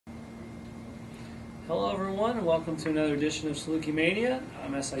Hello everyone and welcome to another edition of Salukimania.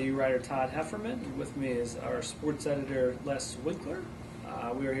 I'm SIU writer Todd Hefferman. With me is our sports editor Les Winkeler.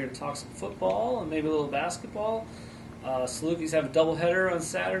 We are here to talk some football and maybe a little basketball. Salukis have a doubleheader on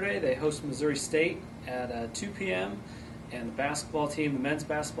Saturday. They host Missouri State at 2 p.m. And the basketball team, the men's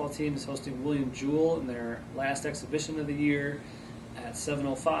basketball team, is hosting William Jewell in their last exhibition of the year at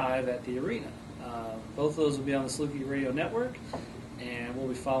 7:05 at the arena. Both of those will be on the Saluki Radio Network, and we'll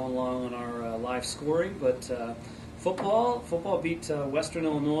be following along on our live scoring. But football beat Western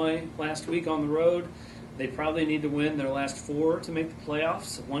Illinois last week on the road. They probably need to win their last four to make the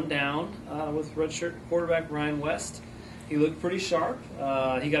playoffs. One down with redshirt quarterback Ryan West. He looked pretty sharp.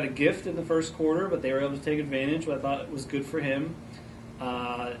 He got a gift in the first quarter, but they were able to take advantage, which I thought was good for him.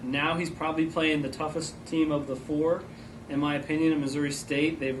 Now he's probably playing the toughest team of the four, in my opinion, in Missouri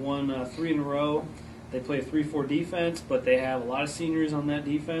State. They've won 3 in a row. They play a 3-4 defense, but they have a lot of seniors on that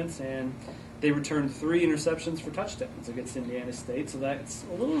defense, and they returned 3 interceptions for touchdowns against Indiana State, so that's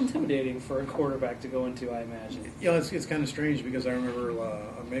a little intimidating for a quarterback to go into, I imagine. Yeah, it's kind of strange because I remember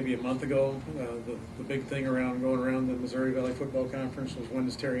maybe a month ago, the big thing going around the Missouri Valley Football Conference was, when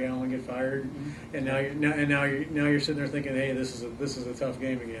does Terry Allen get fired? Mm-hmm. And now you're sitting there thinking, hey, this is a tough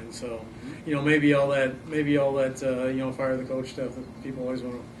game again. So, maybe all that fire the coach stuff that people always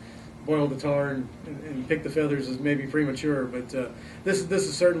want to boil the tar and pick the feathers is maybe premature. But this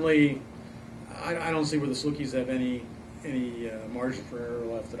is certainly. I don't see where the Salukis have any margin for error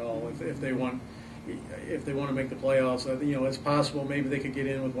left at all. If they want to make the playoffs, it's possible maybe they could get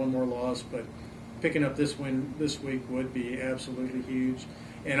in with one more loss, but picking up this win this week would be absolutely huge.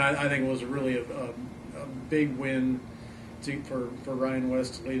 And I think it was really a big win for Ryan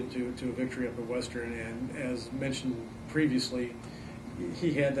West to lead him to a victory up at Western. And as mentioned previously,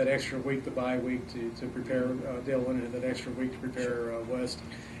 he had that extra week, the bye week, to prepare. Dale Lennon had that extra week to prepare West,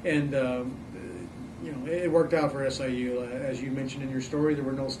 and it worked out for SIU. As you mentioned in your story, there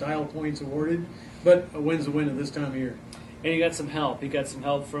were no style points awarded, but a win's a win at this time of year. And he got some help. He got some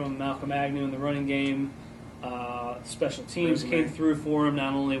help from Malcolm Agnew in the running game. Special teams came through for him,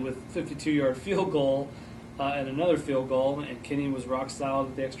 not only with 52-yard field goal and another field goal, and Kinney was rock solid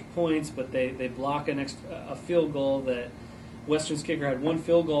with the extra points, but they block a field goal that Western's kicker had one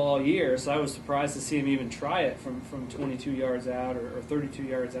field goal all year, so I was surprised to see him even try it from 22 yards out or 32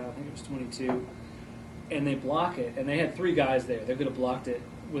 yards out. I think it was 22. And they block it, and they had 3 guys there. They could have blocked it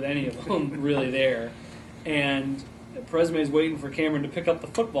with any of them really there. And Presume's waiting for Cameron to pick up the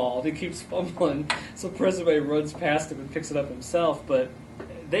football. He keeps fumbling, so Presume runs past him and picks it up himself. But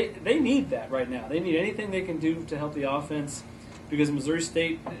they need that right now. They need anything they can do to help the offense, because Missouri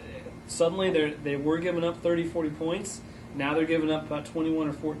State, suddenly they were giving up 30, 40 points. Now they're giving up about 21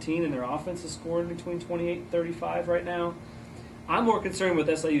 or 14, and their offense is scoring between 28 and 35 right now. I'm more concerned with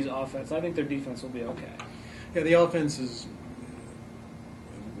SIU's offense. I think their defense will be okay. Yeah, the offense is.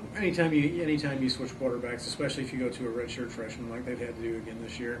 Anytime you switch quarterbacks, especially if you go to a redshirt freshman like they've had to do again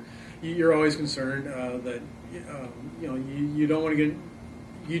this year, you're always concerned that you don't want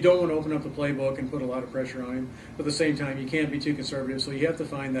to open up the playbook and put a lot of pressure on him. But at the same time, you can't be too conservative, so you have to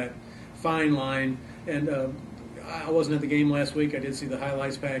find that fine line. And I wasn't at the game last week. I did see the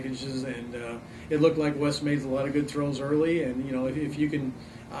highlights packages, and it looked like West made a lot of good throws early. And if you can,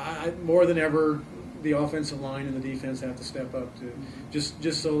 more than ever, the offensive line and the defense have to step up to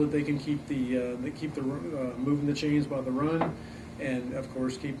just so that they can keep moving the chains by the run, and of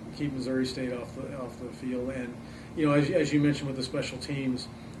course keep Missouri State off the field. And as you mentioned with the special teams,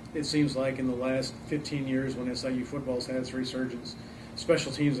 it seems like in the last 15 years when SIU football's had its resurgence,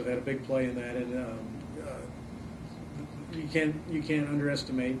 special teams have had a big play in that. And you can't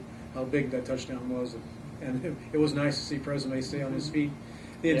underestimate how big that touchdown was, and it was nice to see Presume stay on his feet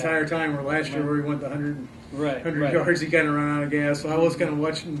the entire time. Where last year, where he went the 100 yards, he kind of ran out of gas. So I was kind of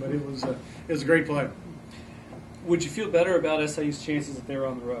watching, but it was a great play. Would you feel better about SIU's chances if they were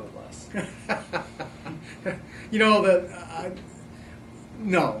on the road, Les?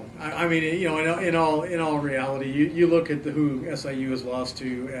 No. I mean, in all reality, you look at who SIU has lost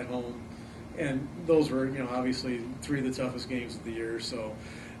to at home. And those were, obviously 3 of the toughest games of the year. So,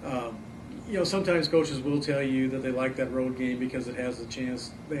 sometimes coaches will tell you that they like that road game because they have a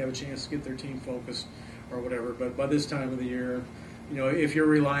chance to get their team focused or whatever. But by this time of the year, if you're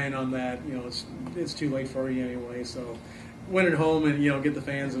relying on that, it's too late for you anyway. So, win at home and get the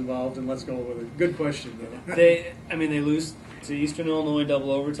fans involved, and let's go with it. Good question though. They lose to Eastern Illinois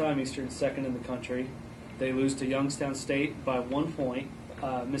double overtime. Eastern's second in the country. They lose to Youngstown State by 1 point.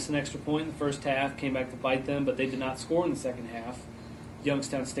 Missed an extra point in the first half, came back to bite them, but they did not score in the second half.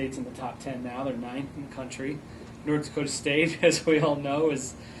 Youngstown State's in the top 10 now. They're 9th in the country. North Dakota State, as we all know,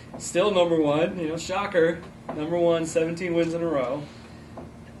 is still number one. Shocker, number one, 17 wins in a row.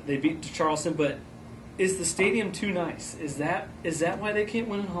 They beat Charleston, but is the stadium too nice? Is that why they can't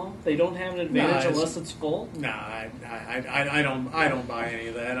win at home? They don't have an advantage unless it's full. I don't buy any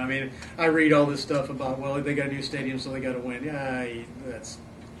of that. I mean, I read all this stuff about they got a new stadium, so they got to win. Yeah, that's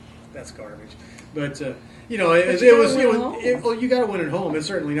garbage. But you got to win at home. It's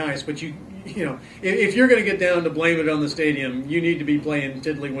certainly nice, but if you're going to get down to blame it on the stadium, you need to be playing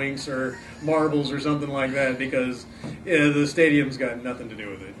tiddlywinks or marbles or something like that, because the stadium's got nothing to do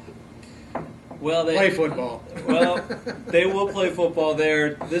with it. Well, play football. Well, they will play football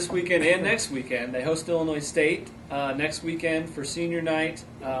there this weekend and next weekend. They host Illinois State next weekend for senior night,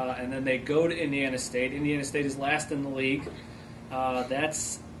 and then they go to Indiana State. Indiana State is last in the league.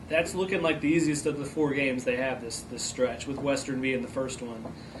 That's looking like the easiest of the 4 games they have this stretch, with Western being the first one.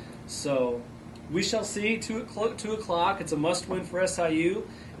 So we shall see. 2 o'clock. It's a must-win for SIU.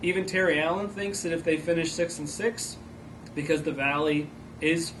 Even Terry Allen thinks that if they finish 6-6, because the Valley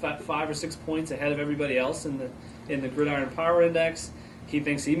is 5 or 6 points ahead of everybody else in the Gridiron Power Index, he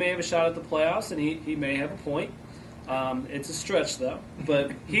thinks he may have a shot at the playoffs, and he may have a point. It's a stretch, though.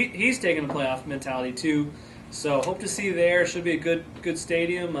 But he's taking a playoff mentality, too. So hope to see you there. Should be a good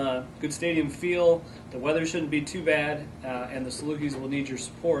stadium, good stadium feel. The weather shouldn't be too bad, and the Salukis will need your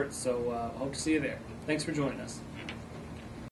support. So hope to see you there. Thanks for joining us.